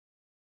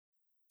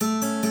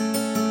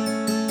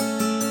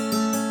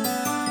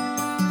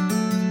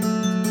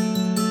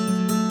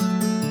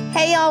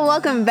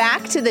welcome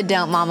back to the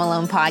Don't Mom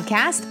Alone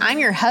podcast. I'm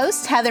your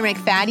host, Heather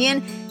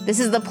McFadden. This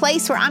is the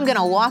place where I'm going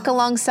to walk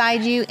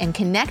alongside you and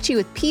connect you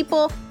with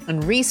people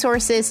and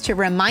resources to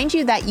remind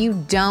you that you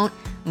don't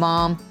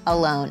mom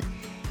alone.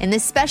 In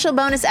this special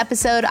bonus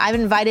episode, I've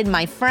invited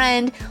my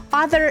friend,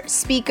 author,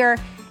 speaker,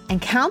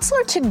 and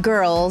counselor to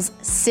girls,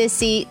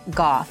 Sissy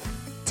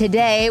Goff.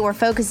 Today, we're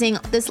focusing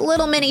this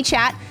little mini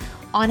chat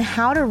on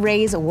how to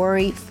raise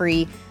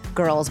worry-free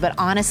girls. But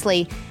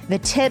honestly, the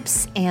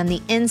tips and the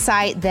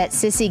insight that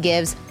Sissy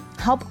gives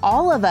help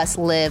all of us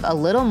live a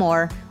little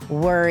more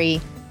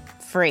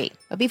worry-free.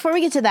 But before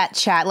we get to that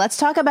chat, let's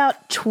talk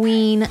about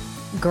tween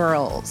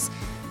girls.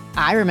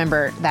 I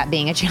remember that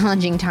being a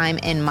challenging time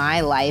in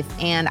my life,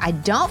 and I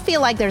don't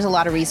feel like there's a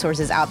lot of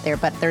resources out there,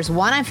 but there's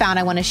one I found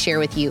I want to share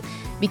with you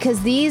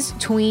because these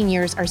tween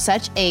years are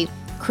such a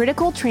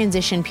critical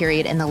transition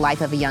period in the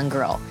life of a young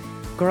girl.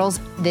 Girls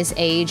this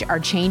age are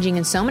changing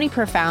in so many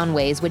profound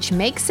ways, which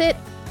makes it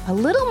a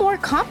little more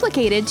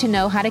complicated to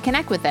know how to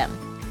connect with them.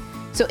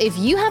 So if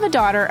you have a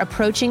daughter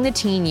approaching the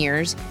teen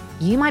years,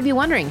 you might be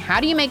wondering, how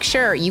do you make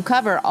sure you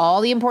cover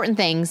all the important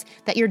things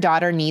that your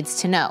daughter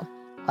needs to know?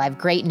 Well, I have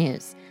great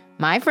news.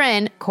 My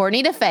friend,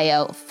 Courtney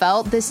DeFeo,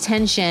 felt this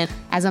tension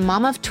as a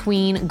mom of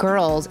tween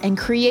girls and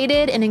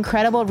created an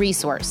incredible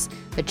resource,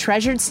 the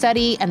Treasured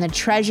Study and the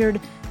Treasured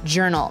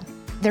Journal.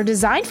 They're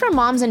designed for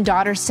moms and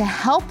daughters to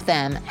help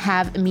them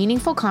have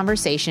meaningful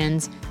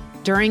conversations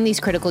during these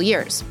critical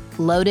years.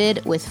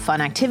 Loaded with fun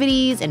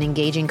activities and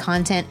engaging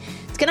content,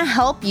 it's going to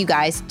help you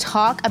guys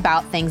talk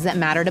about things that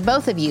matter to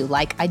both of you,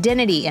 like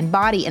identity and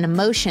body and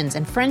emotions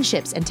and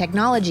friendships and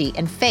technology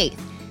and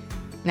faith.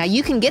 Now,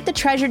 you can get the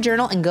Treasure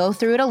Journal and go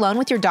through it alone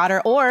with your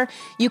daughter, or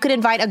you could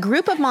invite a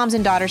group of moms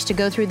and daughters to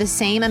go through the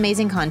same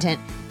amazing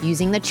content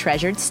using the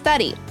Treasured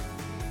Study.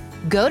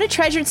 Go to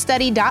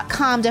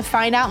treasuredstudy.com to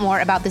find out more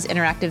about this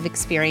interactive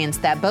experience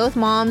that both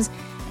moms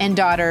and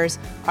daughters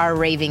are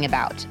raving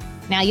about.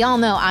 Now, y'all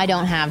know I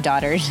don't have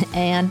daughters,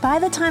 and by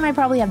the time I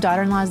probably have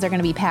daughter-in-laws, they're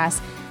going to be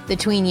past the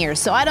tween years,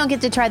 so I don't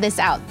get to try this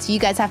out. So you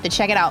guys have to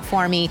check it out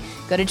for me.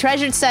 Go to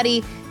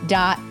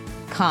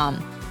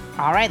treasuredstudy.com.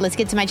 All right, let's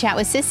get to my chat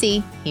with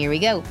Sissy. Here we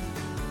go.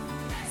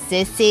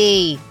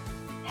 Sissy.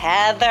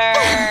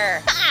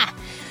 Heather.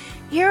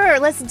 Here,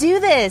 let's do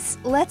this.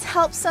 Let's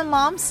help some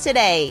moms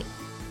today.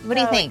 What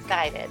do you think?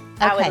 Excited.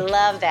 Okay. I would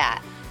love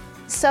that.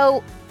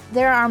 So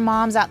there are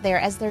moms out there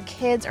as their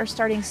kids are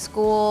starting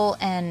school,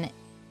 and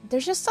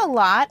there's just a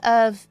lot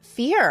of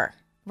fear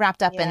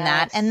wrapped up in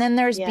that. And then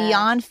there's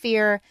beyond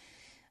fear,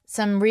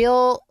 some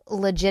real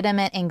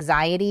legitimate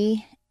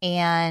anxiety.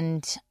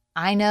 And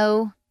I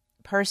know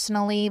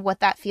personally what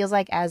that feels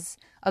like as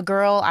a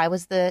girl. I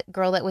was the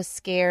girl that was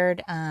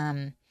scared,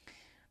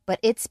 but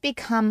it's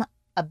become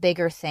a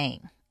bigger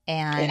thing.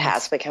 And it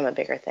has become a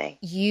bigger thing.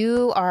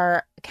 You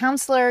are a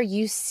counselor.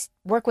 You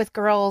work with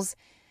girls.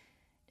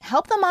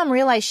 Help the mom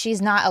realize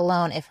she's not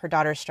alone if her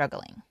daughter's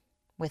struggling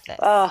with this.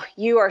 Oh,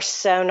 you are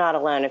so not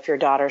alone if your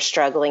daughter's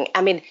struggling.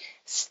 I mean,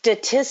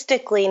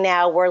 statistically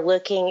now we're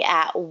looking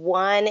at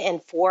 1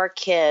 in 4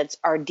 kids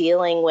are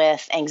dealing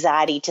with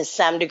anxiety to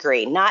some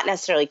degree, not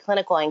necessarily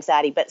clinical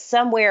anxiety, but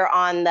somewhere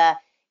on the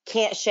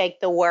can't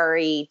shake the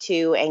worry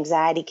to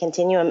anxiety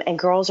continuum, and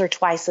girls are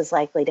twice as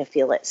likely to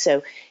feel it.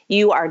 So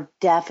you are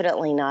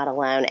definitely not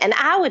alone. And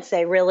I would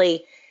say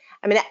really,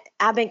 I mean,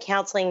 I've been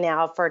counseling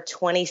now for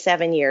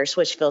 27 years,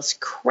 which feels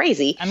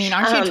crazy. I mean,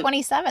 aren't you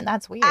 27?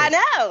 That's weird. I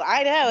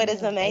know. It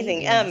is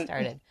amazing.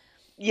 Started.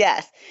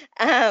 Yes.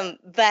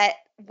 But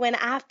when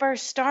I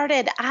first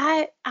started,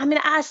 I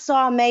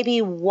saw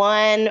maybe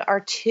 1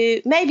 or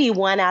 2, maybe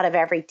 1 out of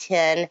every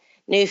 10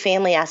 new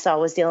family I saw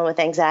was dealing with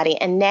anxiety.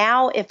 And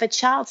now if a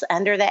child's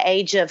under the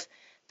age of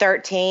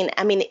 13,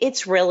 I mean,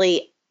 it's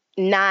really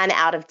 9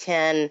 out of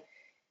 10,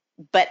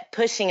 but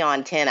pushing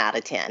on 10 out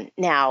of 10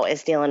 now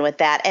is dealing with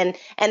that. And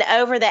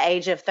over the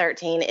age of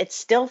 13, it's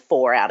still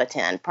 4 out of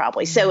 10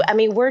 probably. Mm-hmm. So, I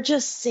mean, we're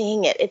just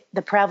seeing it.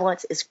 The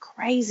prevalence is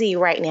crazy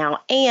right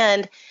now.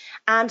 And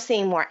I'm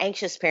seeing more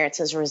anxious parents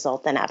as a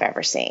result than I've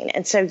ever seen.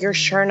 And so you're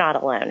sure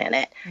not alone in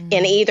it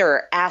in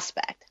either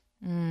aspect.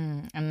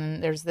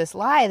 And there's this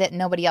lie that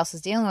nobody else is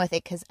dealing with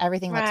it because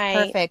everything looks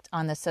perfect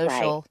on the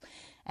social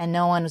and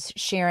no one's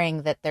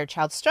sharing that their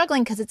child's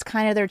struggling because it's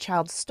kind of their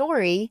child's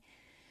story.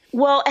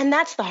 Well, and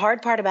that's the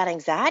hard part about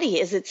anxiety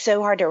is it's so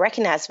hard to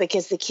recognize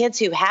because the kids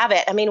who have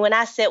it, I mean, when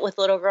I sit with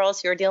little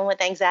girls who are dealing with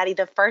anxiety,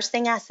 the first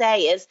thing I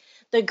say is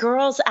the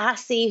girls I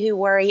see who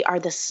worry are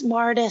the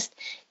smartest,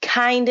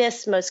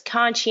 kindest, most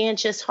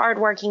conscientious,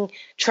 hardworking,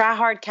 try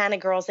hard kind of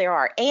girls there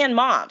are, and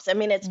moms. I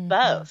mean, it's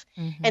both.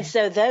 Mm-hmm. And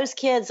so those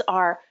kids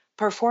are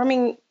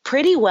performing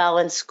pretty well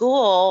in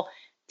school.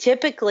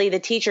 Typically, the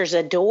teachers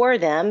adore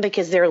them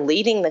because they're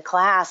leading the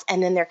class,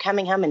 and then they're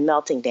coming home and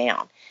melting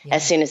down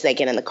as soon as they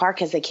get in the car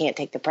because they can't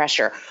take the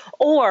pressure.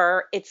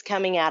 Or it's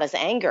coming out as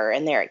anger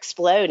and they're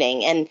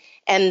exploding.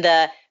 And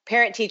the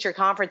parent-teacher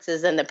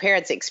conferences and the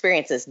parents'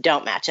 experiences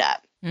don't match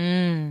up.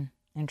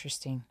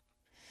 Interesting.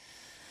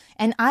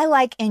 And I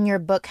like in your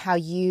book how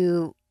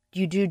you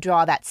do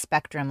draw that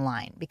spectrum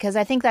line because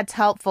I think that's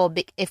helpful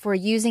if we're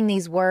using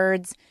these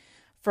words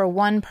for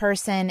one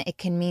person, it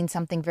can mean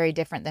something very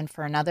different than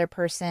for another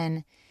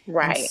person.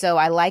 Right. And so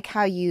I like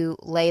how you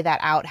lay that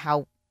out,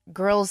 how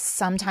girls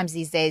sometimes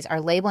these days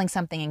are labeling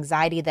something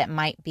anxiety that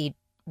might be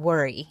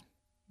worry.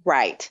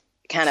 Right.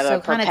 Kind of a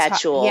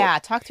perpetual.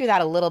 Talk through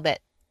that a little bit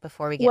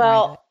before we get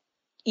more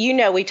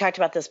into it. We talked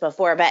about this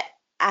before, but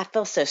I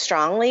feel so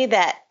strongly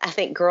that I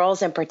think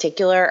girls in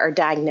particular are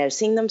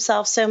diagnosing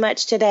themselves so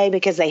much today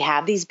because they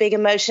have these big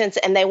emotions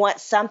and they want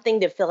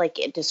something to feel like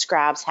it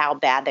describes how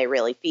bad they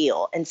really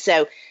feel. And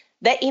so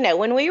that,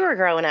 when we were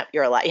growing up,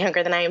 you're a lot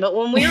younger than I am, but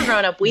when we were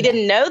growing up, we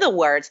didn't know the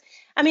words.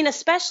 I mean,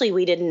 especially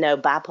we didn't know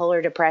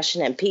bipolar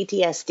depression and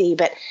PTSD,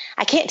 but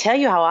I can't tell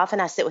you how often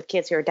I sit with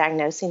kids who are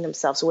diagnosing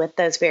themselves with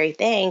those very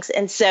things.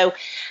 And so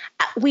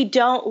we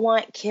don't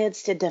want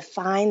kids to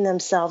define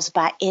themselves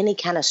by any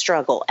kind of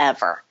struggle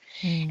ever.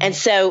 And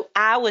so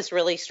I was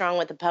really strong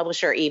with the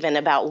publisher even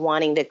about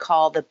wanting to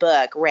call the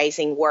book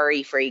Raising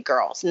Worry-Free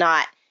Girls,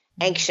 not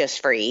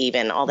anxious-free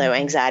even, although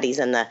anxiety's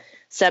in the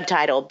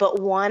subtitle, but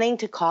wanting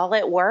to call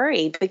it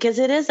worry because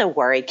it is a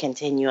worry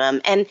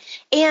continuum. And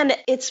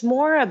it's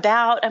more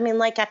about,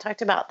 like I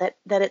talked about, that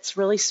it's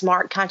really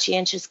smart,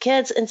 conscientious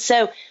kids. And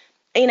so,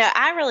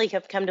 I really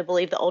have come to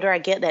believe the older I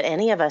get that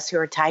any of us who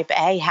are type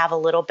A have a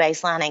little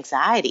baseline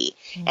anxiety.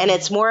 And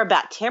it's more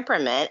about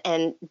temperament,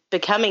 and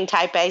becoming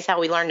type A is how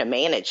we learn to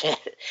manage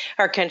it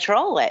or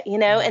control it,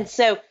 And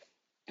so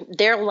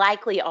they're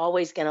likely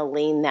always going to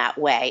lean that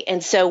way.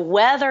 And so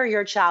whether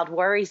your child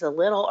worries a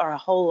little or a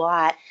whole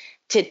lot,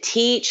 to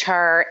teach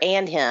her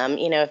and him,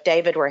 if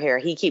David were here,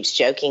 he keeps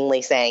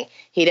jokingly saying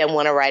he doesn't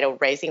want to write a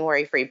Raising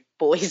Worry-Free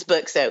Boys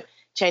book, so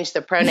change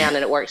the pronoun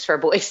and it works for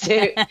boys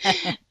too.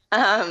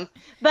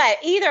 But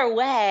either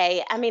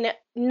way,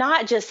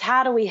 not just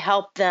how do we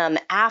help them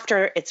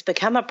after it's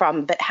become a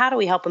problem, but how do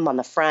we help them on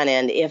the front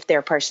end if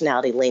their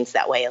personality leans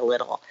that way a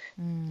little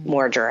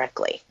more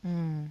directly?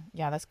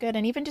 Yeah, that's good.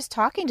 And even just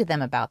talking to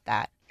them about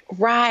that.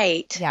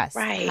 Right. Yes.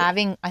 Right.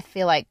 I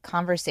feel like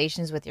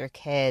conversations with your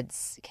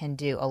kids can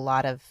do a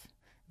lot of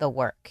the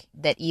work,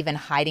 that even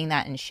hiding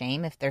that in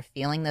shame, if they're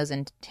feeling those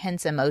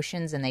intense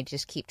emotions and they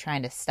just keep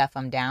trying to stuff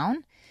them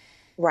down,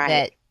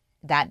 right,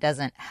 that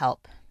doesn't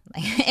help.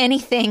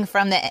 Anything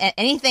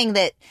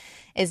that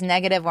is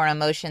negative or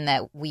emotion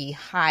that we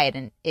hide,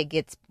 and it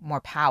gets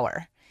more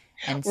power.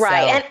 And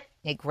so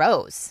it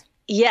grows.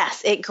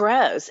 Yes, it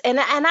grows. And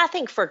I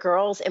think for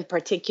girls in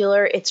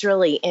particular, it's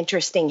really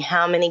interesting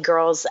how many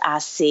girls I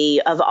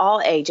see of all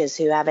ages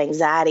who have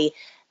anxiety,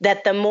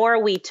 that the more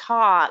we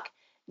talk,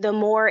 the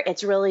more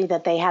it's really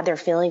that they had their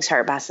feelings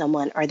hurt by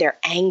someone, or they're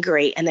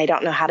angry and they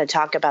don't know how to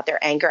talk about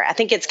their anger. I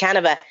think it's kind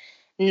of a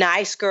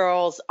nice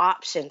girl's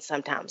option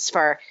sometimes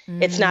for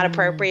it's not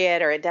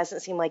appropriate, or it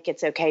doesn't seem like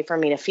it's okay for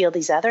me to feel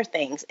these other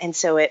things. And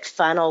so it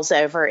funnels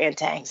over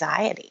into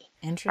anxiety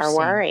or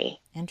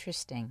worry.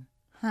 Interesting.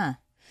 Huh.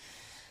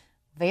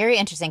 Very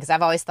interesting, because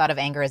I've always thought of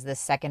anger as this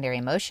secondary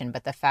emotion,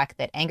 but the fact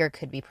that anger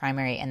could be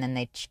primary and then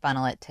they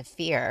funnel it to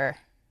fear.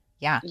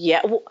 Yeah.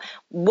 Yeah.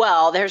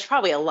 Well, there's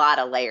probably a lot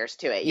of layers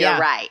to it. You're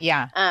right.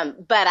 Yeah.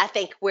 But I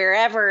think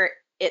wherever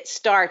it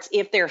starts,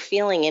 if they're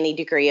feeling any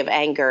degree of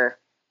anger,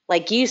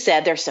 like you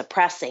said, they're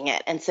suppressing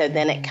it. And so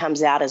then it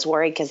comes out as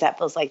worry because that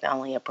feels like the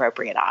only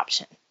appropriate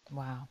option.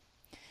 Wow.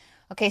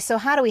 Okay. So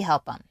how do we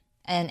help them?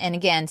 And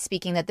again,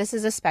 speaking that this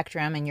is a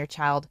spectrum and your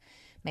child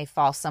may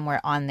fall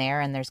somewhere on there,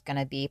 and there's going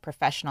to be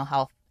professional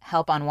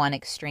help on one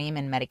extreme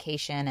and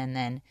medication, and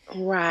then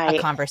a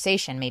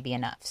conversation may be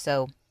enough.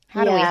 So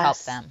how do we help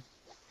them?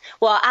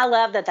 Well, I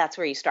love that that's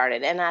where you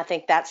started. And I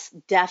think that's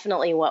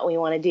definitely what we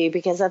want to do,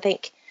 because I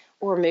think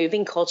we're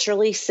moving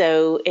culturally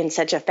so in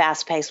such a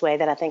fast-paced way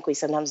that I think we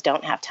sometimes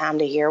don't have time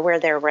to hear where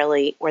their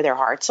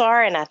hearts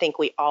are. And I think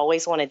we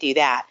always want to do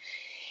that.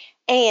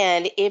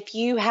 And if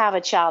you have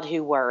a child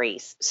who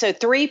worries, so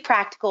 3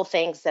 practical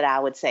things that I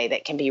would say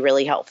that can be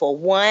really helpful.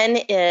 One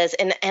is,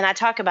 and I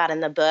talk about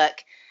in the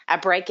book, I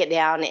break it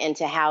down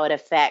into how it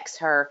affects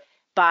her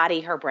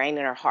body, her brain,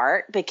 and her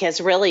heart,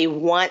 because really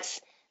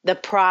once the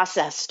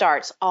process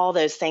starts, all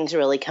those things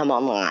really come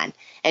online,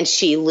 and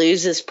she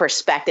loses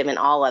perspective in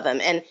all of them.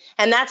 And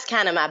that's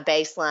kind of my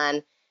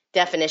baseline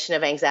definition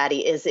of anxiety,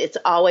 is it's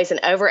always an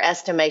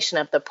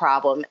overestimation of the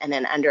problem and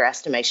an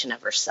underestimation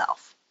of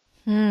herself.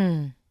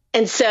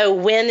 And so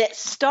when it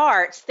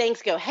starts,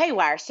 things go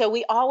haywire. So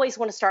we always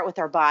want to start with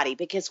our body,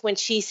 because when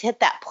she's hit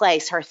that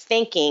place, her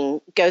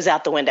thinking goes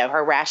out the window,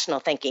 her rational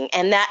thinking.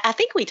 And that, I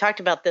think we talked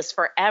about this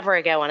forever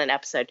ago on an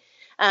episode,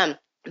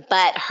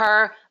 but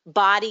her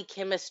body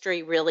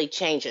chemistry really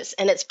changes.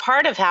 And it's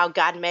part of how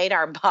God made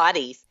our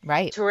bodies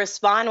to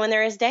respond when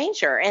there is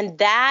danger. And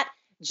that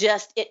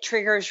it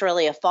triggers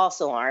really a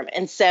false alarm.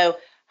 And so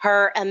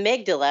her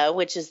amygdala,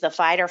 which is the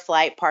fight or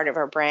flight part of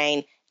her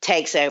brain,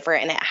 takes over,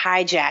 and it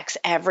hijacks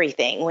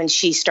everything when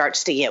she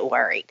starts to get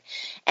worried.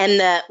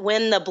 And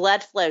when the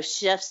blood flow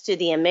shifts to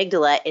the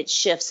amygdala, it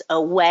shifts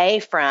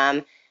away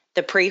from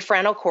the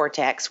prefrontal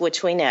cortex,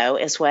 which we know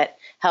is what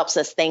helps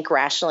us think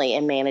rationally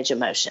and manage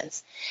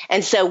emotions.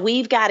 And so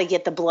we've got to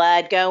get the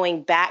blood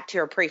going back to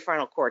her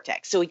prefrontal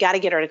cortex. So we got to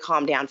get her to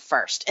calm down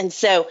first. And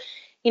so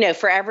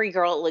for every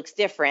girl, it looks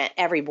different,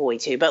 every boy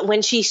too. But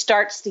when she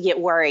starts to get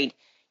worried,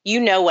 you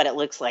know what it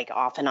looks like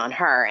often on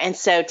her. And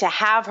so to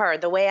have her,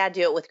 the way I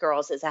do it with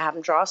girls is I have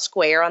them draw a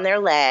square on their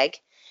leg,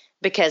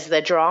 because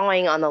the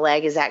drawing on the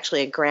leg is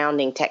actually a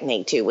grounding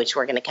technique too, which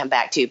we're going to come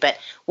back to. But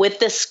with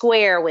the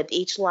square, with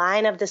each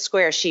line of the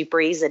square, she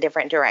breathes a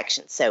different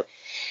direction. So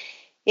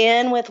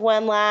in with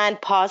one line,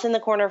 pause in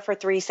the corner for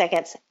 3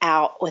 seconds,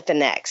 out with the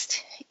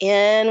next.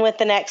 In with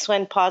the next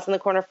one, pause in the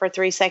corner for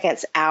 3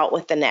 seconds, out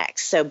with the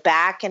next. So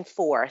back and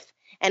forth.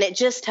 And it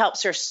just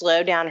helps her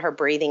slow down her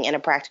breathing in a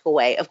practical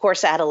way. Of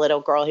course, I had a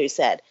little girl who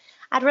said,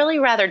 I'd really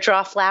rather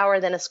draw a flower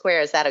than a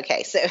square. Is that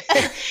okay? So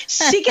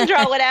she can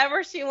draw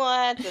whatever she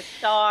wants, a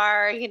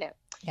star,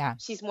 Yeah.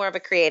 She's more of a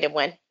creative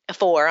one, a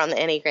 4 on the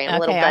Enneagram, Okay, a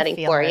little budding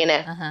 4,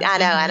 Uh-huh. I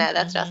know.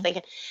 That's what I was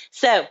thinking.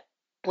 So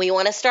we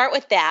want to start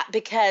with that,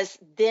 because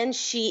then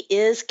she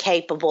is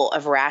capable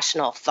of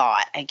rational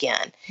thought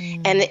again.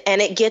 And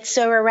it gets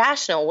so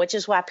irrational, which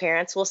is why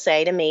parents will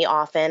say to me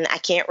often, I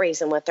can't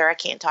reason with her. I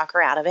can't talk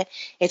her out of it.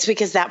 It's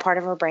because that part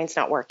of her brain's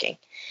not working.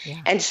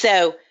 Yeah. And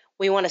so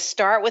we want to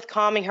start with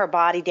calming her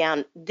body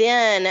down.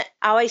 Then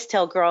I always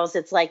tell girls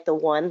it's like the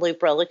one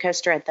loop roller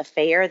coaster at the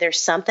fair. There's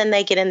something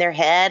they get in their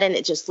head and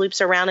it just loops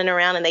around and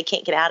around and they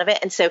can't get out of it.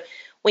 And so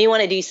we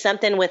want to do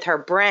something with her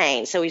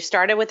brain. So we've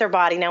started with her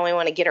body. Now we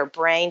want to get her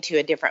brain to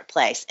a different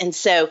place. And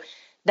so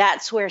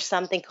that's where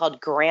something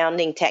called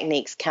grounding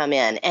techniques come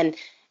in.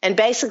 And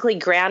basically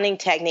grounding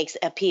techniques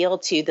appeal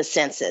to the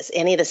senses,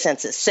 any of the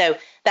senses. So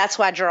that's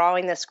why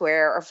drawing the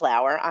square or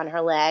flower on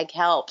her leg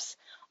helps.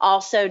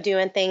 Also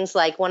doing things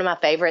like, one of my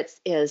favorites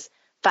is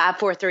 5,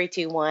 4, 3,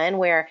 2, 1,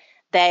 where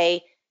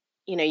they,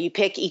 you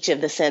pick each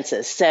of the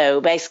senses. So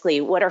basically,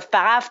 what are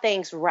 5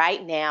 things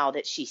right now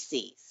that she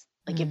sees?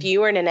 Like if you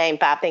were to name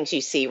 5 things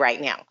you see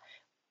right now.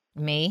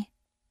 Me?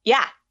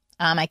 Yeah.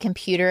 My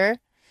computer,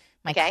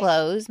 my Okay.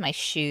 clothes, my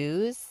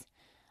shoes,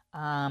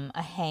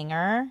 a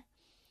hanger,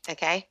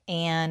 Okay.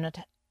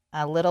 and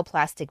a little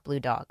plastic blue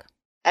dog.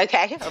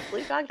 Okay. A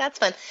blue dog. That's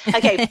fun.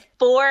 Okay.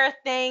 4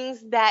 things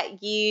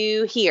that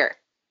you hear.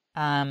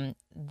 The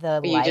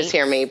You lights. just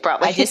hear me,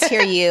 probably. I just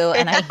hear you,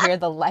 and I hear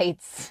the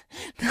lights,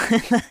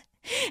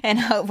 and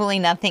hopefully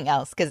nothing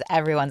else, because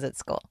everyone's at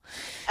school.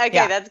 Okay,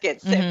 Yeah. that's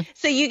good.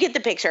 So you get the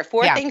picture.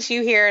 4 Yeah. things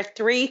you hear,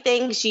 3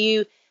 things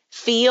you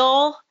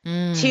feel,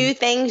 2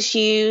 things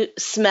you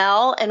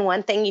smell, and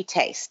 1 thing you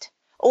taste.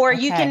 Or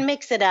you Okay. can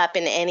mix it up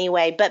in any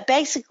way. But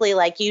basically,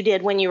 like you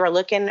did when you were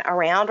looking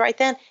around right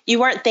then, you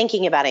weren't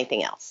thinking about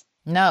anything else.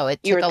 No, it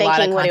You took were a lot of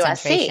thinking, what do I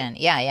see? concentration.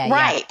 Yeah.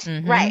 Right,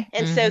 Mhm, right.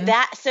 And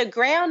so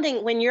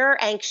grounding, when you're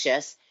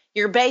anxious,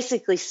 you're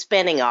basically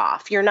spinning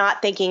off. You're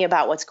not thinking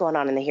about what's going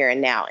on in the here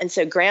and now. And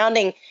so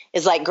grounding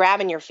is like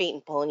grabbing your feet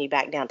and pulling you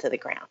back down to the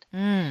ground.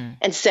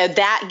 And so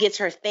that gets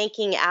her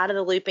thinking out of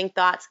the looping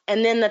thoughts.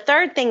 And then the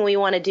third thing we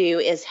want to do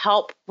is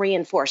help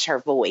reinforce her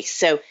voice.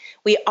 So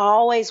we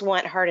always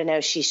want her to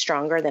know she's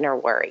stronger than her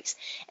worries.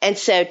 And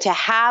so to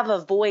have a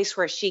voice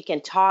where she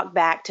can talk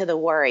back to the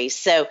worries.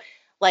 So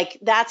like,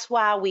 that's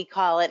why we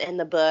call it in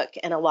the book,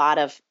 and a lot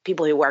of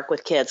people who work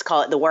with kids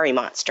call it the worry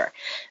monster,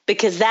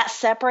 because that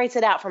separates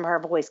it out from her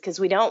voice, because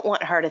we don't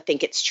want her to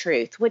think it's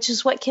truth, which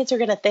is what kids are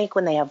going to think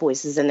when they have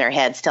voices in their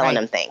heads telling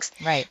them things.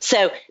 Right.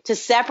 So to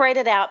separate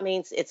it out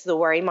means it's the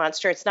worry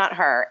monster. It's not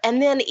her.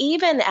 And then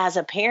even as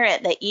a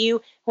parent, that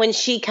when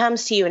she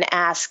comes to you and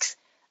asks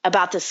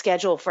about the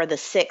schedule for the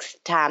 6th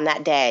time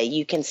that day,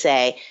 you can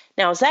say,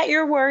 now, is that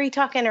your worry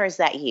talking, or is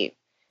that you?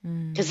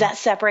 Because that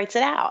separates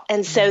it out.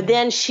 And so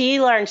then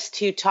she learns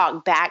to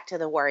talk back to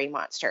the worry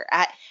monster.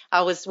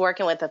 I was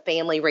working with a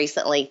family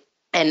recently,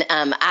 and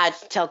I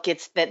tell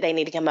kids that they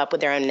need to come up with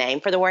their own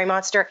name for the worry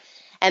monster.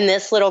 And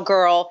this little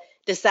girl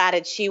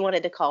decided she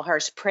wanted to call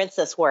hers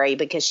Princess Worry,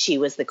 because she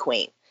was the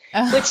queen.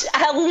 Which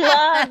I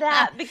love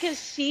that,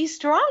 because she's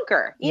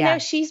stronger. You know,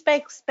 she's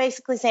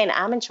basically saying,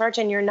 I'm in charge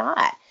and you're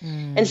not.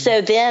 And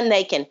so then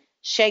they can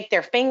shake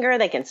their finger,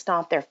 they can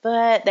stomp their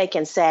foot, they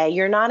can say,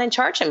 you're not in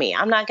charge of me,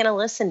 I'm not going to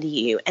listen to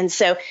you. And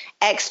so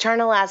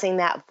externalizing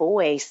that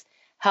voice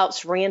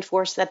helps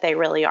reinforce that they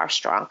really are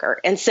stronger.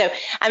 And so,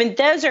 I mean,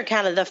 those are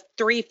kind of the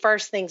 3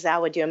 first things I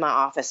would do in my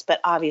office, but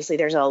obviously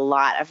there's a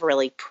lot of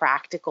really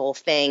practical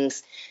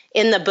things.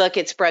 In the book,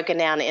 it's broken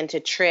down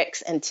into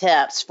tricks and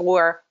tips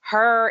for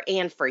her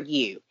and for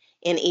you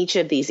in each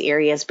of these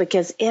areas,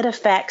 because it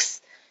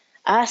affects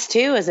us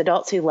too as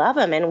adults who love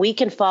them, and we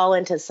can fall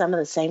into some of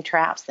the same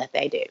traps that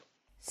they do.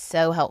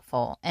 So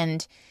helpful.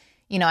 And,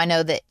 I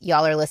know that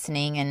y'all are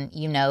listening, and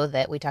you know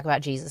that we talk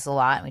about Jesus a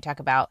lot, and we talk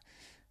about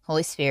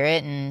Holy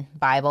Spirit and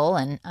Bible,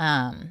 and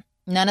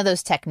none of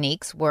those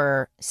techniques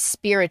were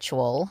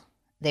spiritual.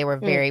 They were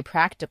very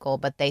practical,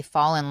 but they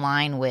fall in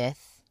line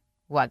with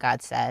what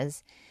God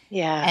says.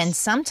 Yeah. And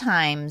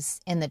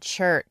sometimes in the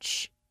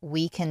church,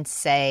 we can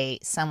say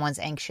someone's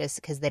anxious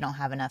because they don't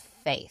have enough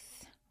faith.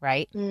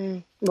 Right?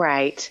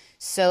 Right.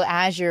 So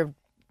as you're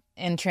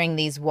entering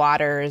these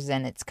waters,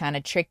 and it's kind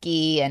of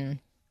tricky, and,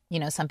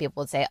 some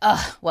people would say,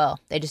 oh, well,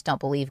 they just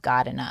don't believe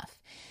God enough.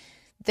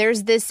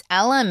 There's this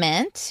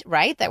element,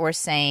 right, that we're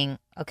saying,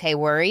 okay,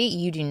 worry,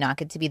 you do not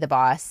get to be the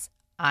boss.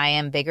 I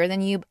am bigger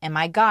than you and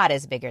my God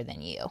is bigger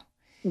than you.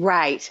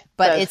 Right.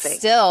 But it's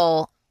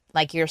still,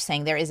 like you're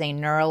saying, there is a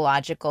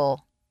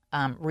neurological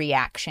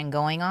reaction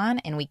going on,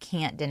 and we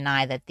can't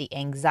deny that the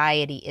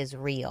anxiety is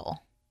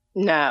real.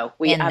 No,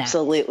 we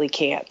absolutely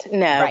can't.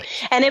 No. Right.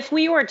 And if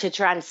we were to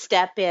try and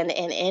step in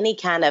any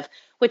kind of,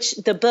 which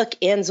the book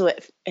ends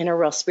with in a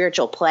real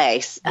spiritual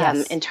place,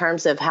 Yes. In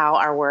terms of how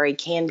our worry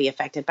can be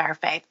affected by our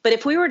faith. But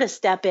if we were to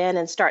step in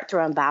and start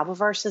throwing Bible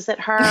verses at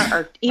her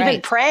or even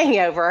Right. praying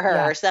over her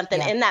Yeah. or something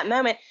Yeah. in that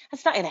moment,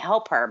 that's not going to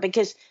help her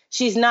because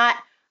she's not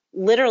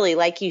literally,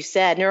 like you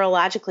said,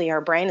 neurologically, her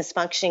brain is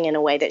functioning in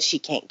a way that she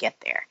can't get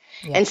there.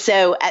 Yeah. And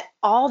so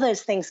all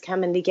those things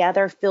coming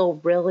together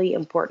feel really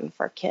important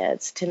for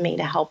kids to me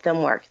to help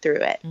them work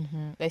through it.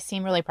 Mm-hmm. They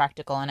seem really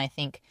practical. And I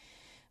think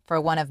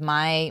for one of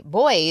my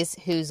boys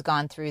who's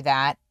gone through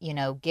that, you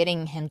know,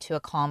 getting him to a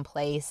calm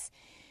place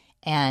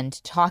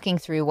and talking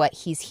through what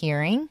he's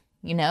hearing,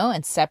 you know,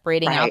 and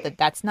separating out that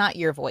that's not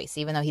your voice,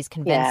 even though he's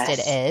convinced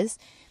it is.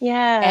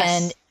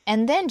 Yes.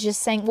 And then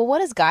just saying, well, what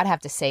does God have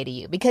to say to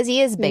you? Because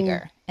he is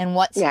bigger. And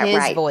what's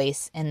his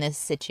voice in this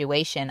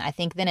situation, I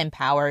think then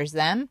empowers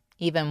them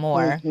even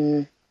more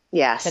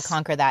Yes. to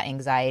conquer that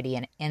anxiety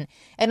and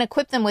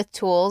equip them with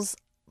tools.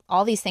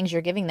 All these things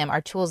you're giving them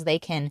are tools they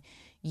can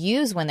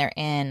use when they're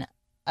in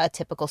a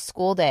typical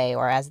school day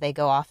or as they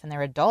go off and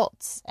they're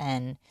adults.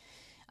 And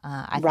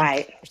I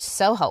think it's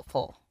so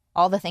helpful,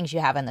 all the things you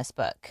have in this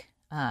book.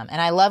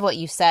 And I love what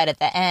you said at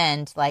the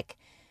end, like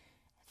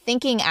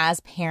thinking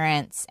as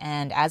parents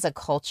and as a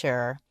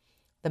culture,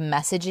 the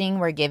messaging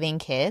we're giving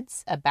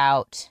kids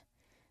about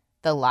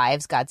the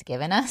lives God's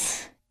given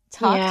us.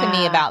 Talk to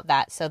me about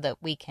that so that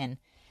we can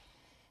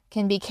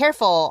be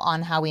careful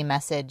on how we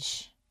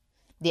message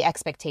the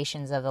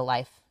expectations of the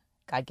life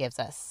God gives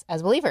us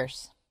as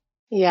believers.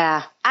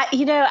 Yeah.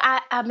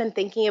 I've been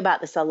thinking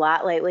about this a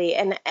lot lately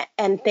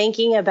and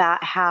thinking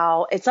about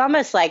how it's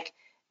almost like,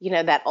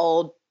 that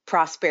old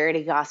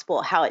prosperity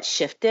gospel, how it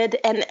shifted.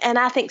 And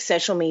I think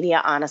social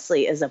media,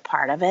 honestly, is a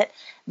part of it,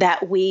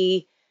 that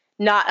we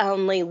not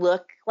only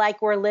look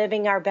like we're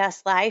living our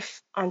best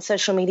life on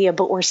social media,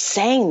 but we're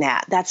saying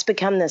that. That's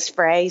become this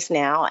phrase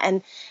now.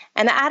 And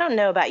I don't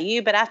know about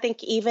you, but I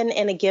think even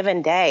in a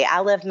given day,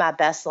 I live my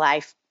best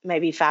life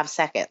maybe 5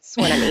 seconds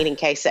when I'm eating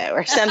queso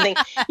or something.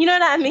 You know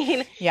what I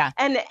mean? Yeah.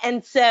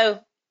 And so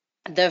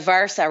the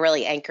verse I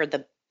really anchored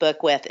the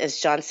book with is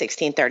John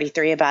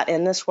 16:33 about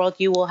in this world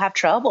you will have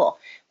trouble,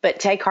 but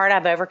take heart,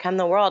 I've overcome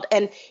the world.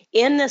 And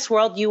in this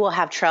world you will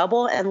have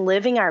trouble, and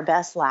living our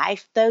best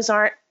life, those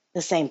aren't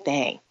the same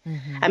thing.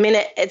 Mm-hmm. I mean,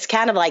 it's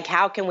kind of like,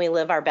 how can we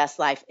live our best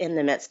life in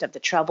the midst of the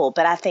trouble?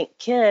 But I think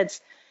kids,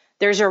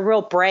 there's a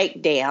real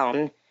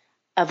breakdown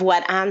of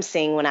what I'm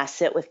seeing when I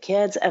sit with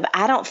kids of,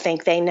 I don't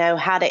think they know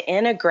how to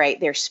integrate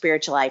their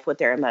spiritual life with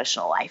their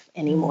emotional life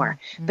anymore,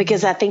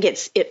 because I think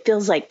it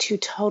feels like two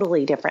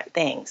totally different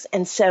things.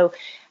 And so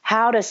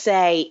how to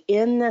say,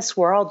 in this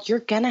world, you're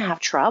going to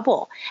have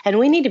trouble. And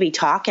we need to be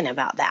talking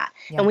about that.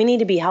 Yeah. And we need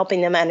to be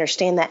helping them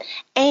understand that,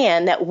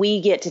 and that we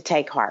get to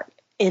take heart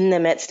in the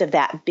midst of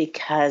that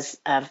because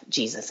of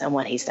Jesus and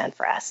what he's done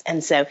for us.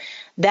 And so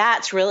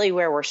that's really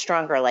where we're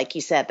stronger. Like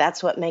you said,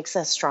 that's what makes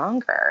us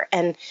stronger.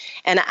 And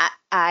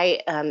I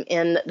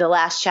in the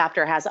last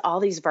chapter has all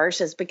these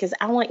verses because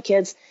I want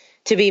kids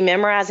to be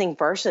memorizing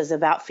verses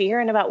about fear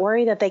and about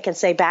worry that they can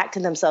say back to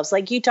themselves.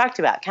 Like you talked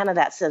about, kind of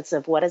that sense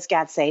of, what does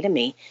God say to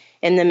me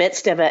in the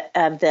midst of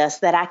this,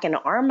 that I can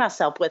arm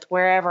myself with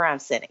wherever I'm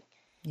sitting,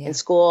 in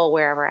school,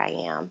 wherever I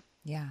am.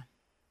 Yeah.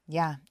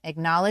 Yeah.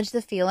 Acknowledge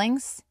the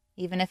feelings,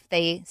 even if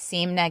they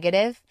seem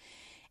negative,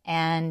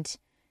 and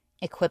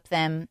equip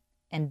them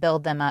and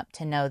build them up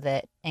to know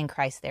that in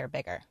Christ they're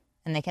bigger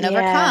and they can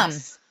overcome.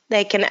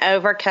 They can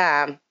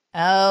overcome.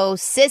 Oh,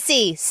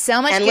 Sissy,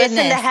 so much goodness. And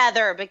listen to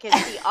Heather, because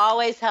she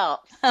always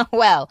helps.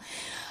 Well,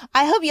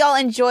 I hope y'all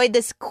enjoyed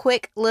this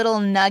quick little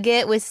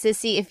nugget with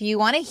Sissy. If you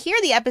want to hear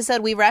the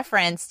episode we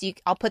referenced,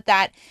 I'll put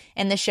that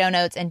in the show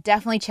notes, and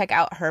definitely check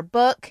out her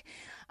book.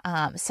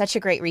 Such a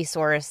great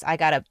resource. I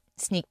got a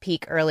sneak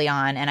peek early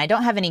on, and I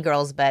don't have any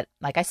girls, but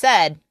like I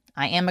said,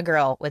 I am a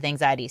girl with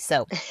anxiety,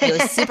 so it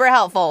was super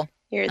helpful.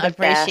 You're the I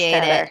appreciate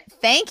best, Heather. it.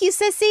 Thank you,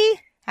 Sissy.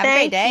 Have a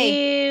great day. Thank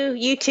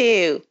you. You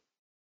too.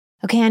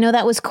 Okay, I know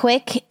that was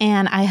quick,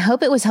 and I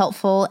hope it was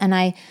helpful, and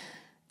I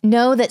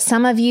know that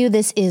some of you,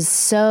 this is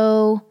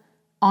so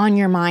on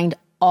your mind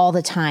all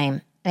the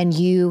time, and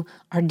you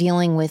are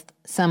dealing with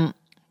some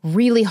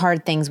really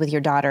hard things with your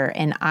daughter,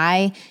 and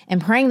I am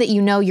praying that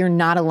you know you're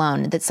not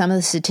alone, that some of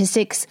the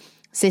statistics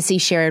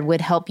Sissy shared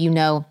would help you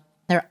know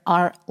there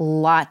are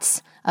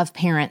lots of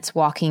parents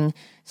walking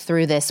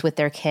through this with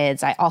their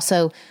kids. I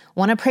also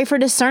want to pray for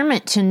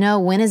discernment to know,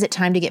 when is it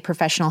time to get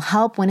professional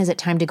help? When is it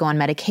time to go on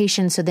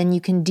medication? So then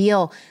you can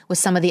deal with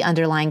some of the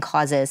underlying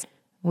causes.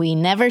 We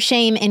never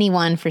shame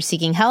anyone for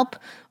seeking help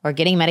or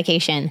getting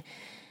medication.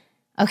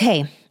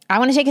 Okay, I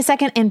want to take a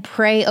second and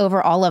pray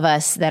over all of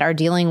us that are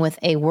dealing with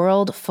a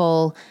world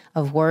full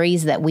of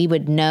worries, that we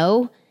would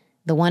know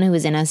the one who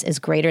is in us is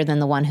greater than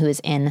the one who is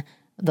in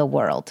the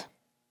world.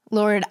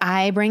 Lord,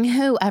 I bring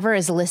whoever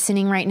is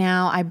listening right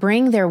now, I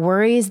bring their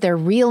worries, their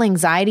real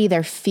anxiety,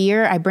 their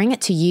fear, I bring it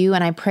to you,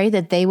 and I pray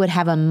that they would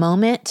have a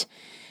moment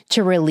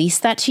to release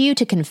that to you,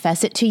 to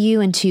confess it to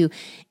you, and to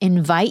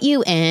invite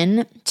you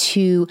in,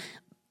 to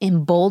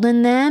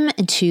embolden them,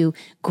 and to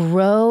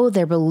grow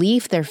their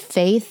belief, their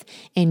faith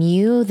in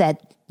you,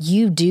 that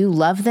you do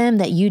love them,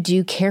 that you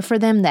do care for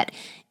them, that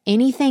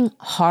anything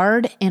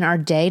hard in our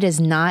day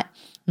does not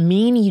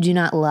mean you do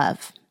not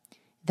love.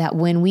 That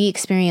when we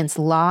experience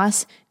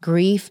loss,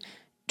 grief,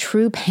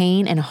 true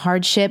pain, and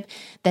hardship,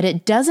 that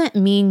it doesn't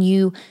mean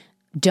you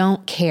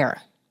don't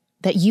care,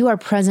 that you are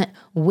present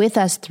with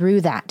us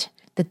through that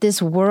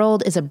this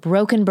world is a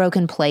broken,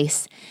 broken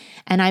place.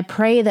 And I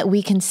pray that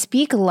we can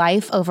speak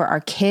life over our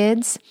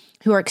kids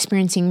who are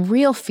experiencing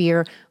real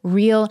fear,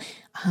 real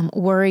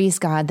worries,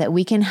 God, that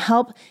we can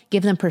help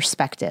give them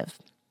perspective.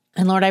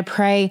 And Lord, I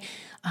pray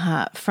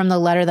from the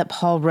letter that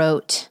Paul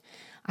wrote,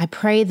 I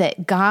pray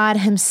that God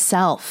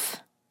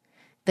himself,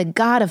 the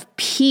God of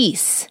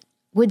peace,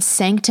 would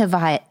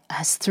sanctify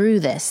us through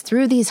this,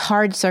 through these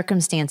hard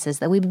circumstances,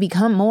 that we would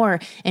become more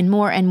and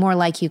more and more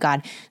like you,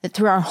 God, that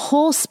through our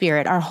whole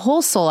spirit, our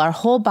whole soul, our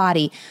whole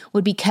body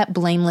would be kept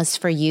blameless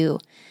for you,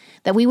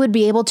 that we would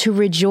be able to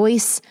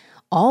rejoice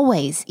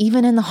always,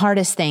 even in the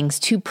hardest things,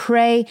 to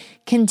pray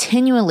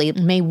continually.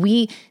 May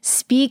we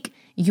speak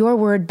your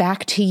word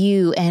back to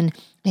you, and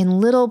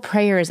in little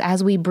prayers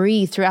as we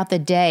breathe throughout the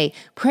day,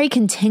 pray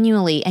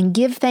continually and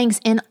give thanks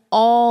in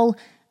all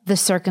the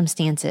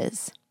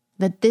circumstances,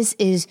 that this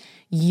is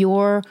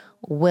your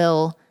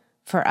will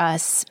for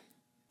us.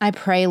 I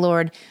pray,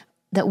 Lord,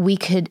 that we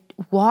could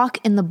walk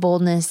in the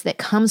boldness that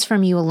comes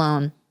from you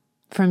alone,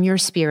 from your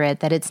spirit,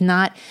 that it's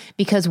not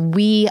because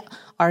we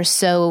are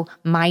so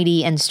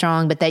mighty and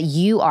strong, but that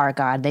you are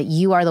God, that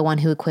you are the one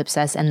who equips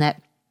us, and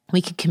that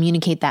we could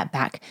communicate that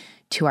back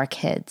to our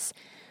kids.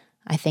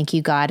 I thank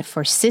you, God,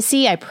 for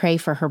Sissy. I pray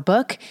for her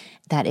book,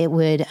 that it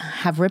would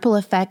have ripple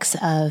effects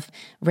of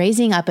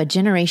raising up a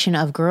generation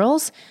of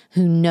girls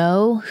who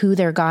know who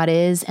their God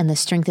is and the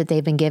strength that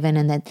they've been given,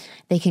 and that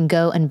they can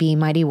go and be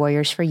mighty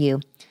warriors for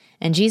you.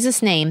 In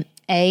Jesus' name,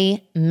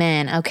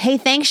 amen. Okay,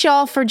 thanks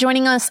y'all for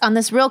joining us on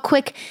this real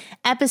quick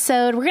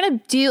episode. We're going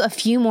to do a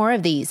few more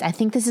of these. I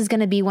think this is going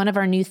to be one of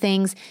our new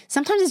things.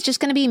 Sometimes it's just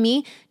going to be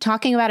me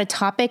talking about a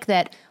topic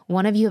that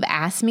one of you have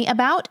asked me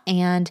about,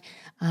 and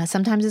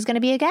sometimes it's going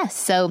to be a guest.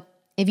 So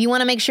if you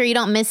want to make sure you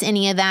don't miss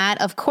any of that,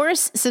 of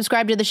course,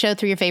 subscribe to the show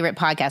through your favorite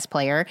podcast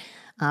player.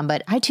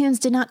 But iTunes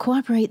did not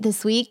cooperate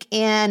this week.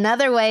 And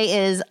another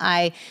way is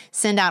I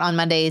send out on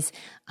Mondays,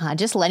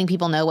 just letting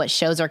people know what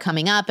shows are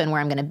coming up and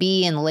where I'm going to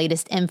be and the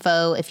latest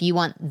info. If you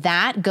want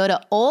that, go to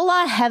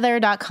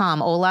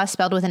olaheather.com. Ola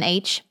spelled with an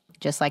H,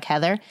 just like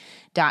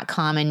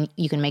Heather.com. And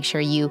you can make sure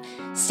you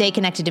stay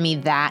connected to me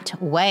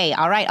that way.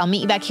 All right, I'll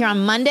meet you back here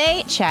on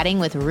Monday chatting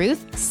with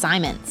Ruth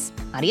Simons.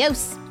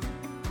 Adios.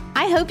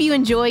 I hope you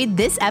enjoyed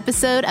this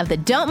episode of the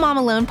Don't Mom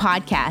Alone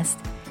podcast.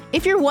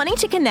 If you're wanting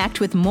to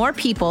connect with more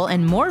people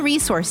and more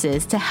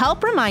resources to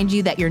help remind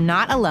you that you're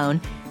not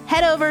alone,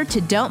 head over to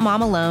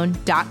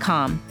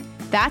don'tmomalone.com.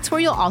 That's where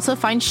you'll also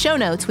find show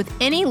notes with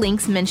any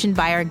links mentioned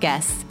by our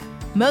guests.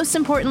 Most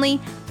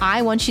importantly,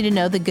 I want you to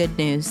know the good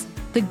news,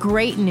 the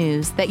great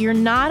news that you're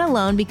not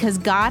alone because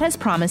God has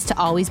promised to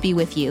always be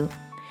with you.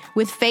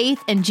 With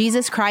faith in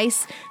Jesus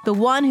Christ, the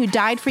one who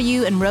died for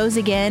you and rose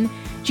again,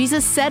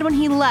 Jesus said when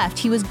he left,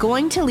 he was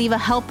going to leave a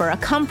helper, a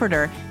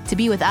comforter, to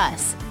be with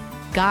us.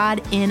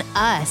 God in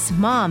us.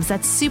 Moms,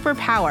 that's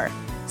superpower.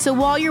 So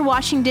while you're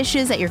washing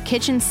dishes at your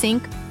kitchen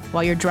sink,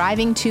 while you're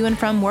driving to and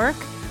from work,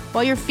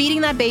 while you're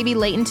feeding that baby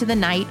late into the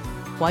night,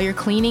 while you're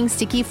cleaning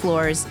sticky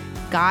floors,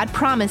 God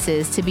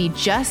promises to be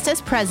just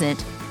as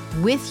present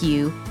with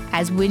you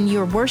as when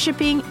you're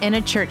worshiping in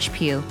a church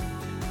pew.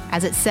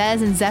 As it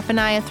says in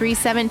Zephaniah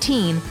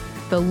 3:17,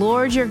 the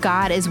Lord your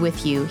God is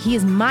with you. He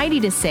is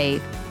mighty to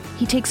save.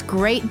 He takes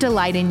great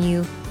delight in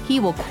you. He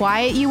will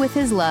quiet you with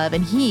his love,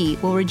 and he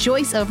will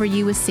rejoice over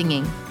you with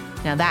singing.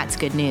 Now that's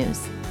good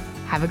news.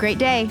 Have a great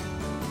day.